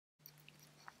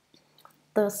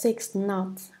The Sixth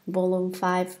Knot, Volume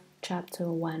 5, Chapter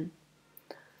 1.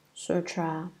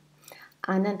 Sutra.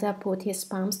 Ananda put his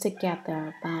palms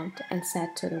together, bowed, and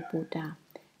said to the Buddha,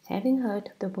 having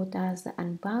heard the Buddha's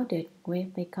unbounded,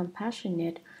 greatly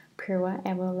compassionate, pure,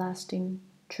 everlasting,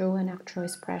 true and actual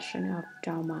expression of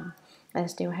Dharma, I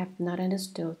still have not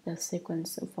understood the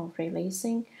sequence for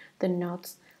releasing the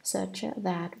knots such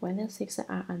that when the six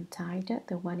are untied,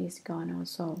 the one is gone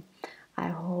also.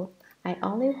 I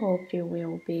only hope you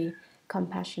will be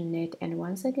compassionate and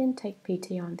once again take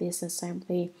pity on this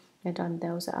assembly and on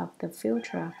those of the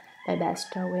future by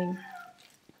bestowing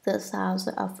the sounds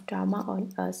of Dharma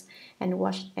on us and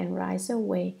wash and rise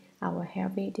away our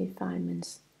heavy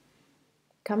defilements.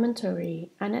 Commentary.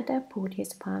 Ananda put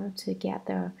his palms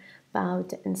together,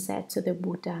 bowed, and said to the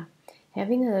Buddha,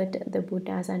 having heard the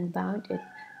Buddha's unbounded,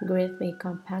 greatly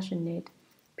compassionate,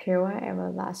 pure,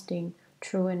 everlasting,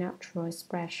 true and natural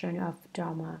expression of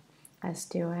Dharma, I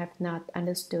still have not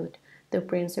understood the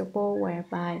principle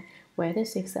whereby where the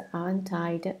six are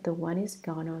untied, the one is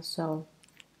gone also.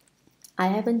 I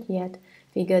haven't yet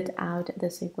figured out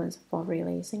the sequence for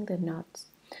releasing the knots.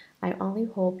 I only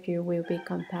hope you will be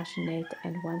compassionate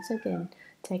and once again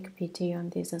take pity on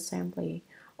this assembly,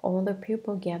 all the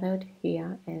people gathered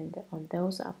here, and on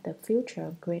those of the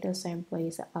future great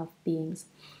assemblies of beings.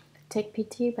 Take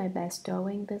pity by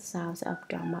bestowing the sounds of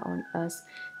Dharma on us.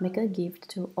 Make a gift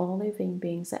to all living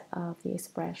beings of the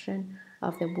expression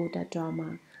of the Buddha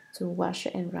Dharma, to wash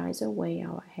and rise away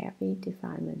our heavy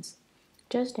defilements.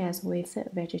 Just as with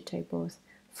vegetables,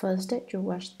 first you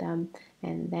wash them,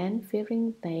 and then,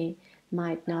 fearing they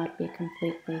might not be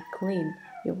completely clean,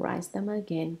 you rinse them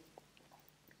again.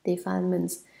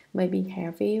 Defilements may be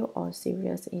heavy or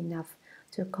serious enough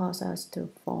to cause us to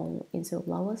fall into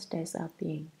lower states of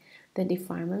being. The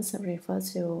defilements refer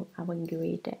to our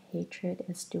greed, hatred,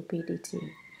 and stupidity.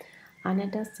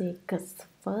 Ananda seeks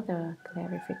further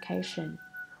clarification.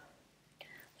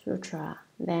 Sutra.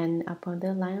 Then, upon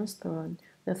the lion's throne,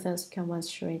 the first common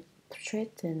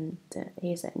straightened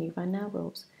his nirvana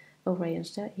robes,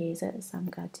 arranged his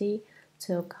samgati,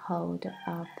 took hold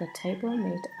of the table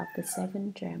made of the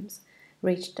 7 gems,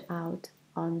 reached out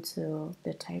onto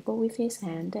the table with his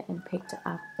hand, and picked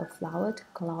up a flowered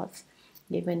cloth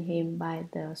given him by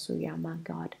the Hsuan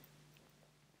god.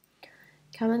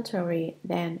 Commentary.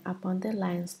 Then, upon the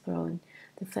lion's throne,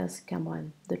 the first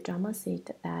common, the Dharma seat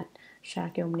that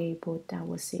Shakyamuni Buddha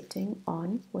was sitting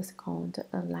on was called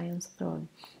a lion's throne.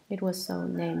 It was so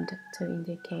named to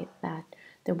indicate that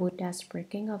the Buddha's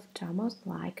speaking of Dharma was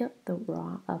like the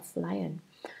roar of lion.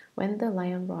 When the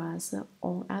lion roars,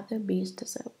 all other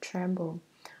beasts tremble.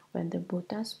 When the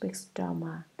Buddha speaks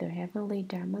Dharma, the heavenly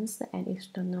demons and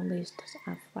externalists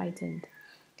are frightened.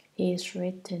 He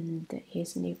straightened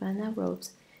his nirvana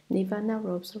robes. Nirvana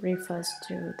robes refers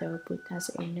to the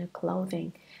Buddha's inner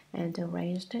clothing, and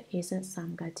arranged his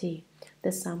samgati. The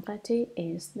samgati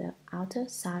is the outer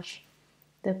sash,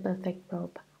 the perfect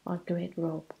robe or great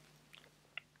robe.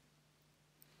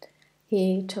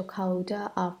 He took hold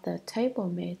of the table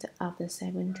made of the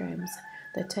 7 gems.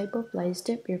 The table placed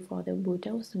before the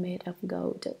Buddha was made of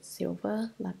gold,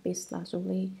 silver, lapis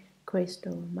lazuli,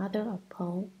 crystal, mother of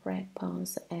pearl, red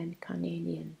pearls, and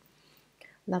carnelian.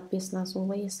 Lapis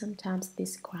lazuli is sometimes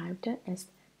described as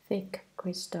thick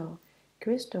crystal.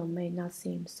 Crystal may not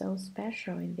seem so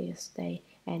special in this day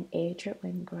and age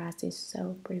when glass is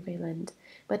so prevalent,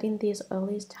 but in these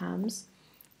early times,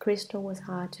 crystal was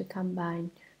hard to come by,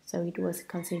 so it was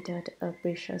considered a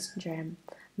precious gem.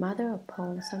 Mother of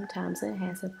pearl sometimes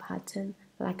has a pattern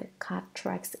like cat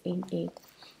tracks in it.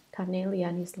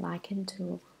 Carnelian is likened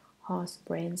to horse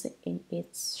brains in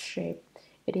its shape.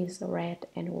 It is red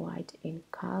and white in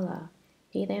color.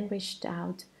 He then reached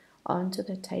out onto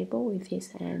the table with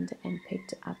his hand and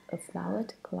picked up a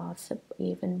flowered cloth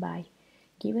given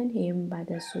him by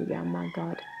the Hsuan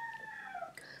god.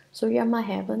 Hsuan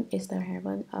heaven is the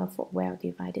heaven of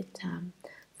well-divided time.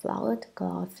 Flowered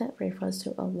cloth refers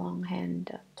to a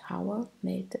long-handled towel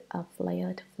made of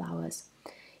layered flowers.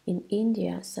 In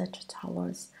India, such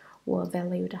towels were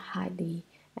valued highly,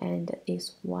 and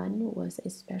this one was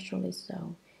especially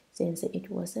so, since it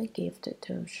was a gift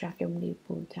to Shakyamuni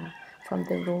Buddha from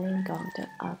the ruling god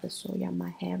of the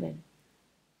Hsuan heaven.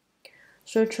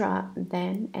 Sutra.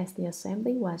 Then, as the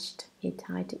assembly watched, he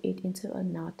tied it into a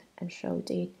knot and showed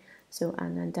it to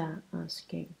Ananda,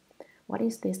 asking, "What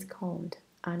is this called?"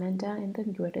 Ananda and the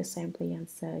great assembly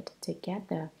answered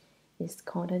together, "It's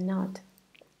called a knot."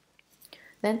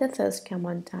 Then the first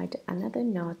common tied another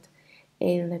knot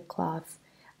in the cloth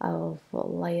of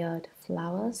layered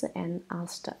flowers and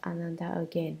asked Ananda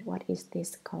again, "What is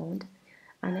this called?"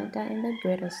 Ananda and the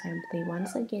Great Assembly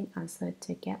once again answered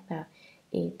together.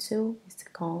 It too is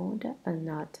called a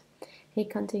knot. He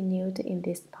continued in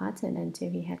this pattern until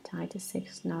he had tied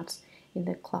 6 knots in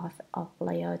the cloth of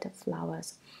layered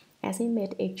flowers. As he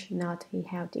made each knot, he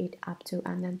held it up to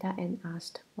Ananda and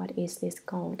asked, "What is this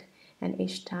called?" And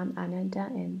each time Ananda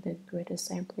and the Great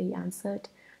Assembly answered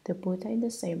the Buddha in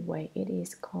the same way, "It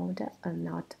is called a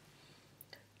knot."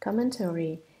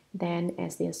 Commentary. Then,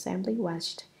 as the assembly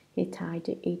watched, he tied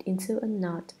it into a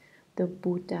knot. The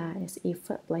Buddha, as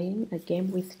if playing a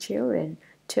game with children,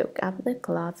 took up the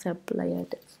cloth of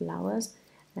layered flowers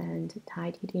and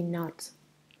tied it in knots.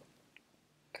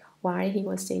 While he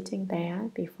was sitting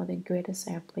there before the great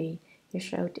assembly, he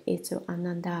showed it to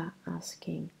Ananda,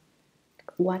 asking,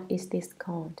 "What is this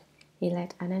called?" He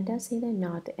let Ananda see the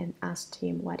knot and asked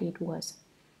him what it was.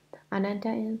 Ananda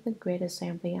and the great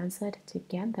assembly answered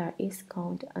together, "It's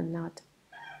called a knot."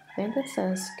 Then the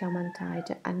third Kaman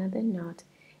tied another knot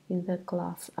in the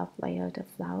cloth of layered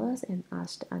flowers and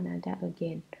asked Ananda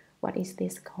again, "What is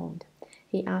this called?"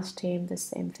 He asked him the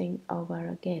same thing over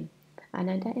again.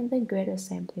 Ananda and the great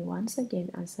assembly once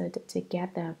again answered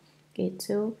together, "It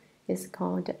too is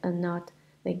called a knot."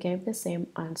 They gave the same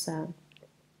answer.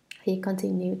 He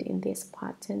continued in this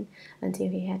pattern until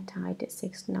he had tied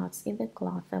 6 knots in the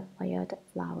cloth of layered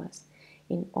flowers.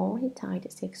 In all, he tied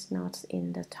 6 knots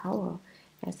in the towel.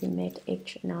 As he made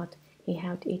each knot, he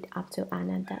held it up to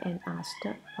Ananda and asked,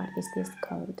 "What is this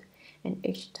called?" And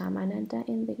each time Ananda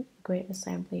in the great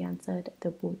assembly answered the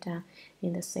Buddha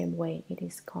in the same way, "It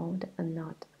is called a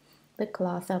knot." The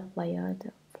cloth of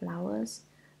layered flowers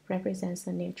represents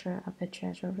the nature of the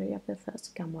treasury of the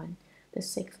first Kaman. The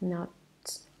 6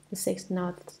 knots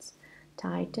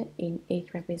tied in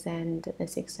it represent the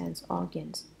 6 sense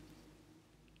organs.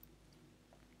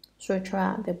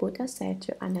 Sutra. The Buddha said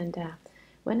to Ananda,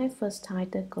 "When I first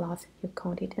tied the cloth, you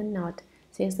called it a knot.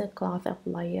 Since the cloth of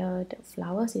layered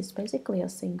flowers is basically a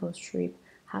single strip,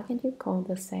 how can you call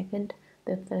the second,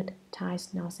 the third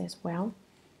ties knots as well?"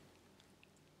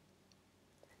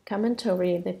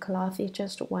 Commentary. The cloth is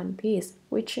just one piece,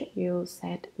 which you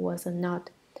said was a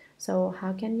knot. So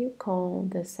how can you call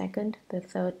the second, the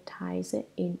third ties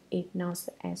in it knots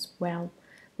as well?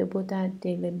 The Buddha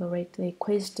deliberately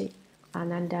quizzed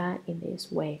Ananda in this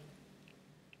way.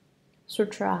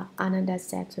 Sutra. Ananda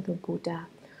said to the Buddha,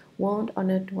 "Won't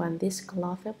Honored One, this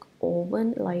cloth of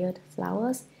woven layered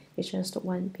flowers is just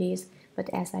one piece,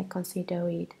 but as I consider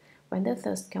it, when the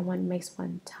third Kaman makes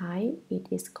one tie, it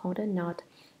is called a knot.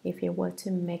 If you were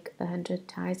to make 100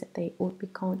 ties, they would be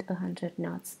called 100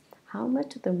 knots. How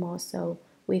much the more so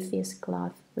with this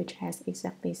cloth, which has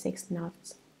exactly 6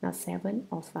 knots, not 7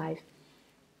 or 5.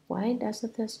 Why does the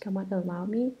third Kaman allow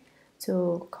me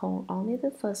to call only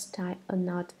the first tie a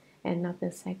knot and not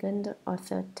the second or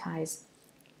third ties?"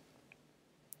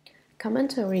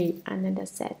 Commentary. Ananda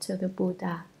said to the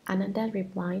Buddha. Ananda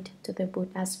replied to the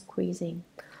Buddha's quizzing,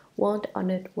 "Won't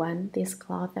Honored One, this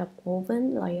cloth of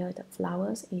woven layered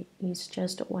flowers is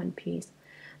just one piece,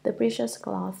 the precious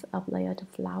cloth of layered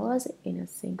flowers in a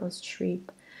single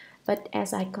strip. But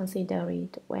as I consider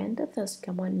it, when the third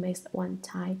Kaman makes one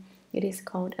tie, it is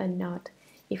called a knot.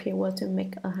 If he were to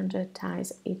make 100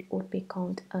 ties, it would be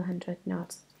called 100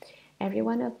 knots. Every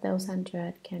one of those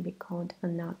 100 can be called a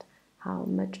knot. How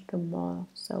much the more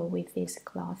so with this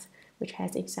cloth, which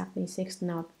has exactly 6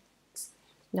 knots,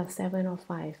 not 7 or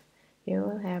 5. You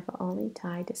will have only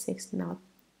tied 6 knots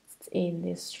in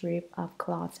this strip of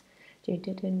cloth. You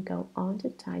didn't go on to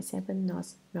tie 7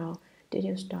 knots, nor did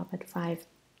you stop at 5.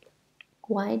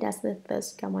 Why does the third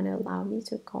Kaman allow me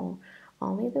to call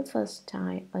only the first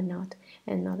tie a knot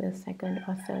and not the second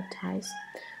or third ties?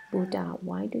 Buddha,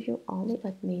 why do you only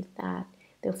admit that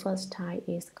the first tie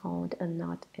is called a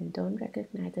knot and don't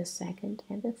recognize the second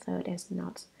and the third as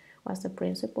knots? What's the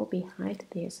principle behind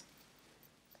this?"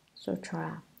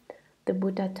 Sutra. The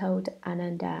Buddha told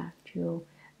Ananda, "You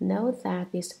know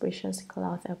that this precious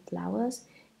cloth of flowers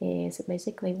is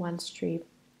basically one strip,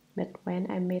 but when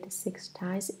I made 6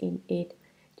 ties in it,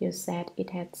 you said it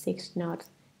had 6 knots.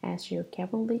 As you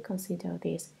carefully consider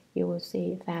this, you will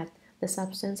see that the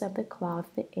substance of the cloth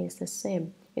is the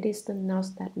same. It is the knots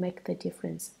that make the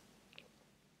difference."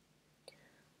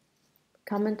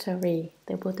 Commentary.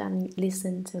 The Buddha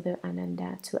listened to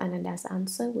Ananda's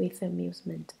answer with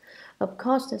amusement. Of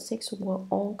course, the 6 were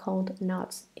all called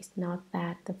knots. It's not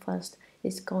that the first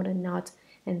is called a knot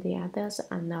and the others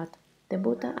are not. The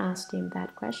Buddha asked him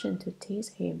that question to tease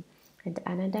him, and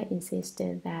Ananda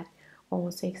insisted that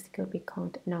all 6 could be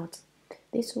called knots.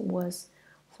 This was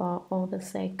for all the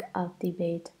sake of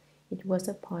debate. It was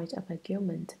a point of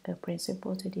argument, a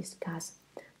principle to discuss.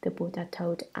 The Buddha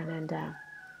told Ananda,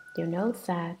 You know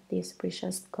that this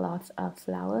precious cloth of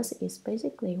flowers is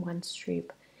basically one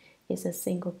strip. It's a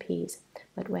single piece,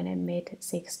 but when I made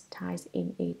 6 ties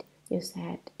in it, you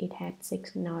said it had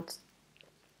 6 knots.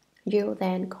 You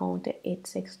then called it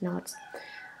 6 knots.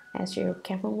 As you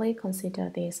carefully consider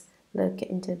this, look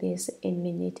into this in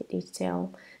minute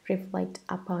detail, reflect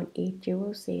upon it, you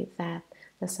will see that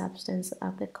the substance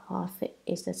of the cloth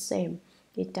is the same.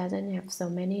 It doesn't have so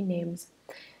many names.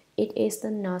 It is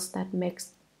the knots that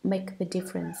make the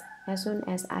difference. As soon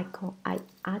as I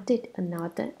added a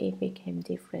knot, it became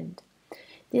different.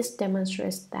 This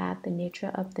demonstrates that the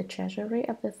nature of the treasury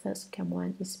of the first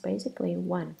command is basically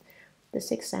one. The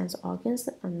 6 sense organs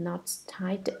are knots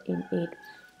tied in it,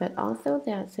 but although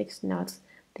there are 6 knots,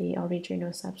 the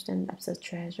original substance of the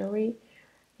treasury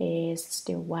is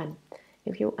still one.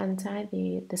 If you untie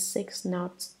the 6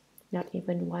 knots, not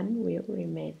even one will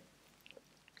remain.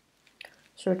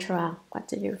 Sutra, what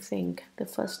do you think? The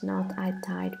first knot I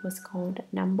tied was called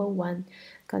number 1,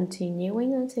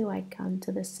 continuing until I come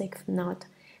to the 6th knot,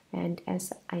 and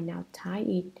as I now tie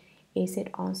it, is it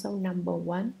also number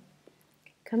 1?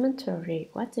 Commentary,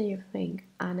 what do you think?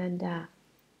 Ananda,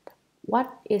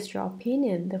 what is your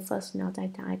opinion? The first knot I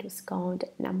tied was called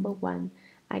number 1.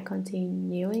 I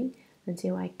continuing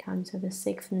until I come to the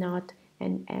 6th knot,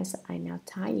 and as I now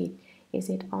tie it, is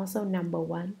it also number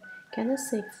 1? Can the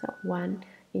 6th one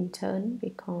in turn be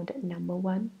called number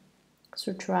 1?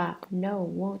 Sutra, no,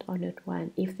 won't honored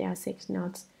one. If there are 6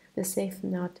 knots, the 6th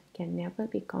knot can never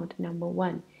be called number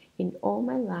 1. In all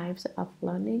my lives of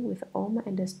learning with all my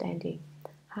understanding,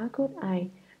 how could I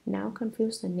now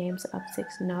confuse the names of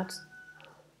 6 knots?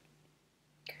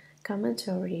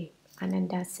 Commentary,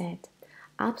 Ananda said,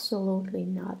 absolutely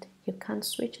not. You can't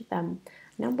switch them.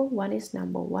 Number 1 is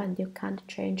number 1. You can't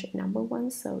change number 1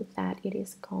 so that it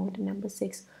is called number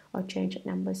 6, or change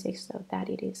number 6 so that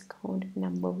it is called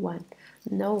number 1.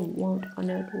 No, won't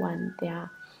honored one.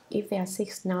 If there are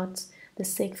 6 knots, the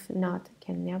 6th knot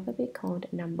can never be called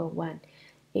number 1.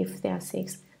 If there are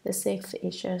 6, the 6th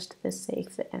is just the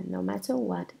 6th, and no matter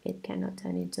what, it cannot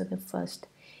turn into the first.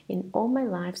 In all my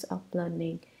lives of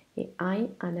learning, I,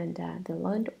 Ananda, the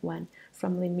learned one,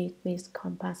 from limitless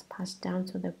compass passed down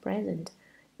to the present,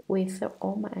 with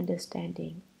all my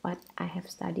understanding, what I have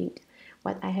studied,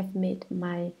 what I have made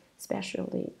my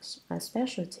specialty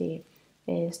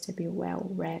is to be well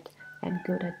read and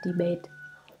good at debate.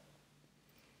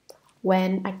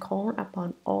 When I call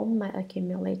upon all my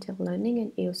accumulated learning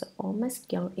and use all my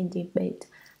skill in debate,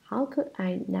 how could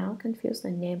I now confuse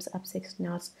the names of 6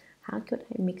 knots? How could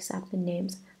I mix up the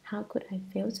names? How could I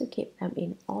fail to keep them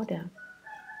in order?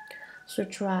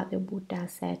 Sutra, the Buddha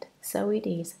said, so it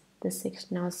is. The 6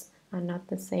 knots are not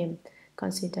the same.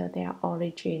 Consider their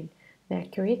origin. They are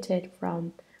created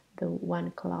from the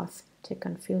one cloth. To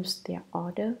confuse their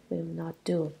order will not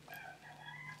do.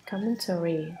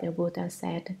 Commentary, the Buddha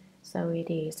said, so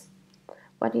it is.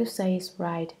 What you say is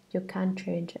right. You can't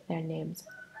change their names.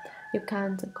 You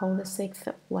can't call the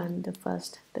 6th one the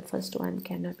first. The first one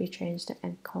cannot be changed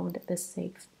and called the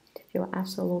 6th. You are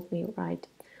absolutely right.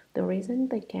 The reason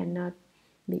they cannot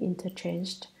be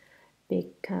interchanged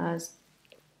because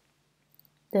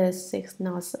the 6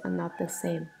 knots are not the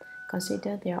same.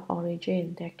 Consider their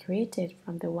origin. They are created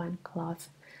from the one cloth.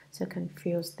 So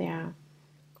confuse their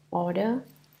order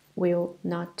will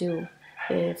not do.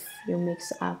 If you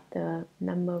mix up the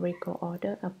numerical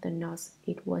order of the knots,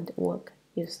 it won't work.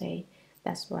 You say,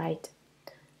 that's right.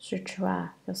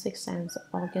 Sutra, your 6 sense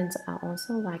organs are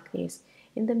also like this.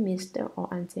 In the midst or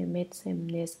ultimate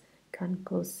sameness,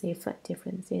 conclusive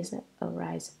differences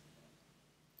arise.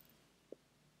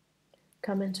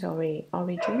 Commentary,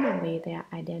 originally they are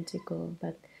identical,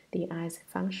 but the eyes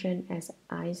function as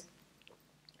eyes,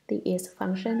 the ears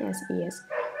function as ears,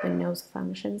 the nose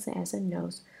functions as a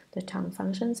nose, the tongue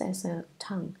functions as a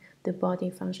tongue, the body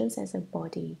functions as a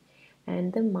body,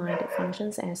 and the mind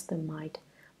functions as the mind.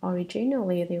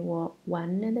 Originally they were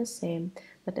one and the same,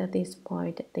 but at this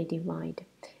point they divide.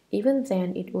 Even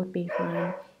then it would be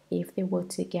fine if they were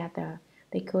together.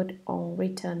 They could all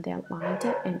return their light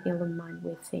and illumine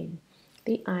within.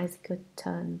 The eyes could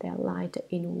turn their light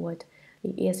inward.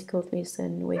 The ears could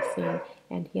listen within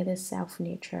and hear the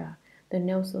self-nature. The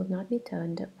nose would not be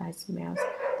turned by smells.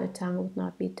 The tongue would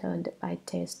not be turned by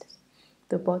tastes.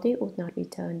 The body would not be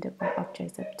turned by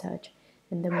objects of touch,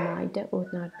 and the mind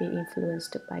would not be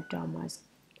influenced by dramas.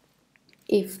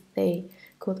 If they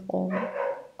could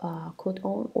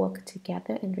all work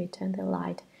together and return the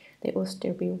light, they would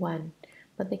still be one.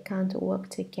 But they can't work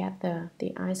together.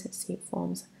 The eyes see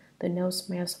forms, the nose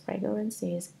smells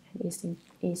fragrances and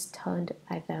is turned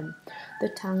by them. The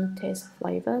tongue tastes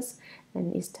flavors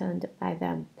and is turned by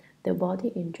them. The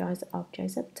body enjoys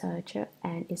objects of touch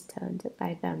and is turned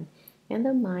by them, and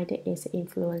the mind is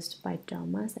influenced by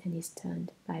dharmas and is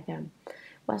turned by them.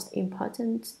 What's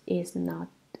important is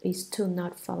to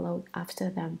not follow after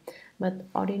them, but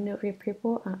ordinary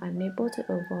people are unable to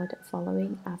avoid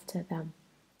following after them.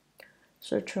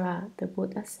 Sutra, the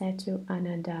Buddha said to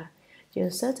Ananda, you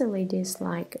certainly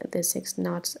dislike the 6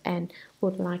 knots and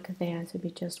would like there to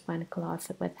be just one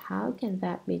cloth, but how can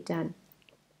that be done?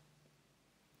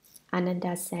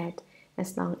 Ananda said,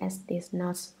 as long as these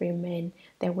knots remain,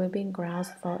 there will be grounds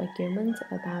for argument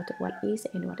about what is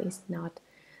and what is not.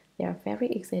 Their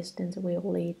very existence will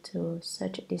lead to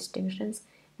such distinctions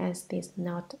as this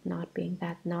knot not being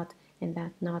that knot and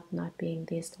that knot not being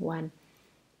this one.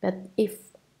 But if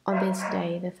on this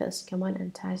day the first command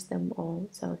unties them all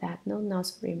so that no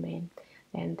knots remain,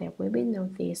 then there will be no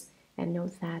this and no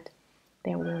that.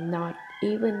 There will not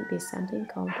even be something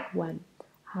called one.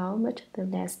 How much the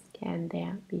less can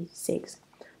there be 6?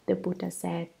 The Buddha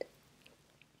said,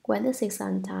 when the 6 are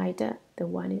untied, the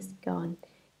one is gone.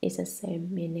 It's the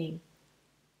same meaning.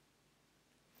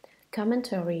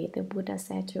 Commentary, the Buddha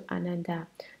said to Ananda,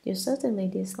 you certainly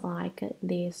dislike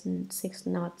these 6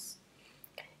 knots.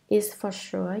 It's for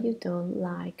sure you don't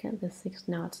like the 6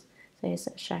 knots, says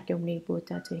Shakyamuni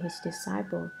Buddha to his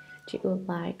disciple. She would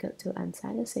like to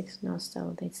untie the 6 knots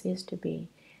so they cease to be,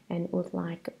 and would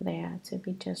like there to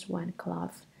be just one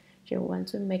cloth. She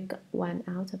wants to make one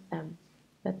out of them.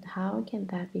 But how can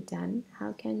that be done?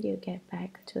 How can you get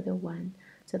back to the one,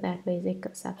 to that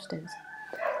basic substance?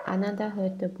 Ananda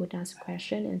heard the Buddha's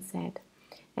question and said,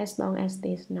 as long as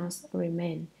these knots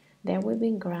remain, there will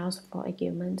be grounds for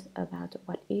argument about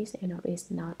what is and what is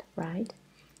not, right?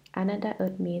 Ananda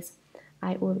admits,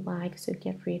 I would like to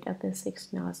get rid of the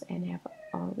 6 knots and have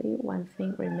only one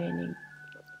thing remaining.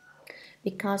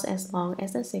 Because as long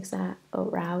as the 6 are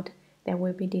around, there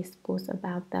will be disputes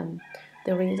about them.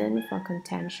 The reason for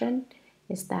contention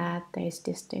is that there is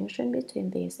distinction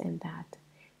between this and that.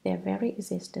 Their very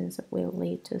existence will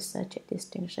lead to such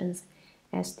distinctions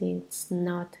as this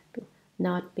not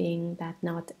being that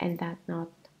not and that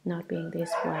not being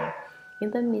this one. In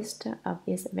the midst of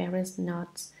these various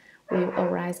knots will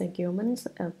arise arguments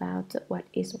about what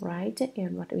is right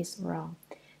and what is wrong.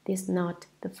 This knot,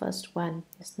 the first one,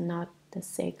 is not the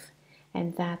 6th,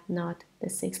 and that knot, the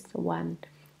 6th one,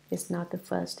 is not the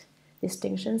first.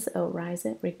 Distinctions arise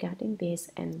regarding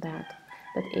this and that.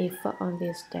 But if on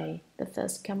this day the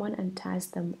first command unties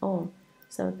them all,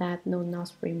 so that no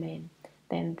knots remain,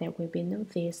 then there will be no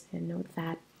this and no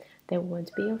that. There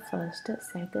won't be a first,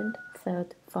 second,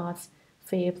 third, fourth,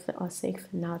 fifth, or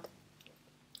 6th knot.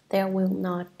 There will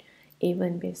not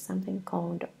even be something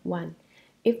called one.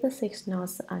 If the 6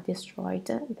 knots are destroyed,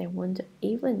 there won't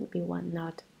even be one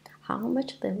knot. How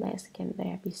much the less can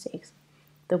there be 6?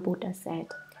 The Buddha said,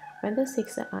 when the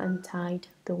 6 are untied,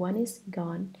 the one is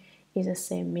gone. Is the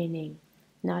same meaning.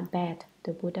 Not bad,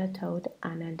 the Buddha told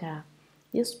Ananda.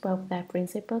 You spoke that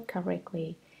principle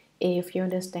correctly. If you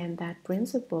understand that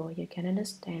principle, you can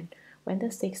understand when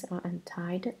the 6 are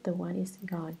untied, the one is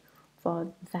gone,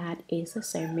 for that is the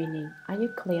same meaning. Are you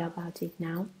clear about it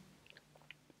now?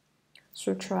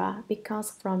 Sutra,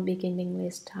 because from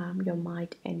beginningless time your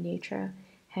mind and nature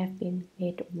have been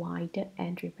made wide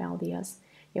and rebellious.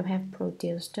 You have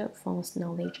produced false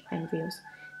knowledge and views.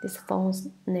 This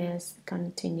falseness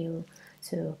continues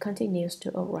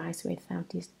to arise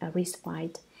without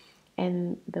respite,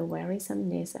 and the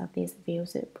wearisomeness of these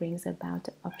views brings about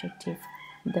objective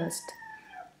dust.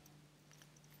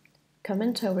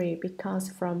 Commentary, because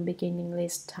from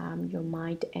beginningless time your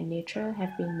mind and nature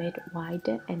have been made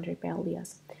wide and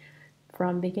rebellious.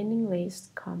 From beginningless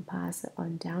compass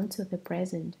on down to the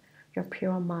present, your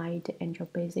pure mind and your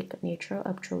basic nature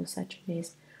of true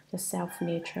suchness, the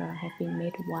self-nature, have been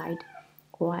made wide.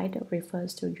 Wide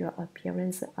refers to your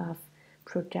appearance of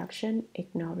production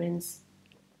ignorance,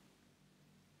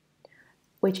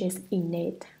 which is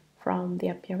innate. From the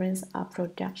appearance of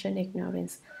production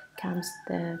ignorance comes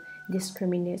the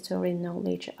discriminatory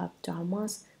knowledge of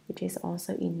dharmas, which is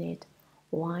also innate.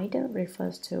 Wide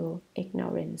refers to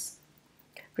ignorance.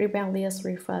 Rebellious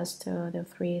refers to the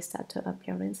 3 subtle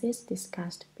appearances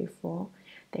discussed before.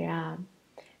 They are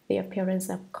the appearance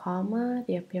of karma,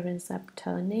 the appearance of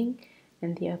turning,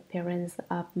 and the appearance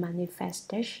of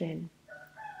manifestation.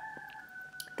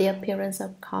 The appearance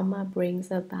of karma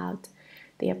brings about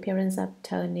the appearance of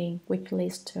turning, which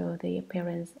leads to the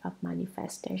appearance of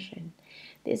manifestation.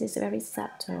 This is very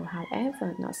subtle,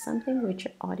 however, not something which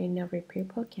ordinary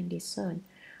people can discern.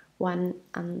 One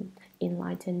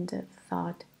unenlightened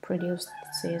thought produces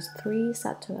 3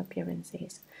 subtle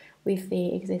appearances. with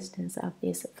the existence of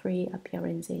these three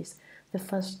appearances. The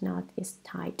first knot is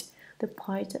tied. The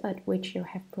point at which you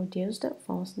have produced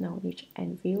false knowledge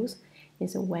and views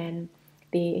is when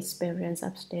the experience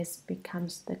of this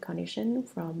becomes the condition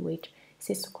from which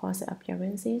six coarse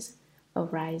appearances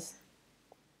arise.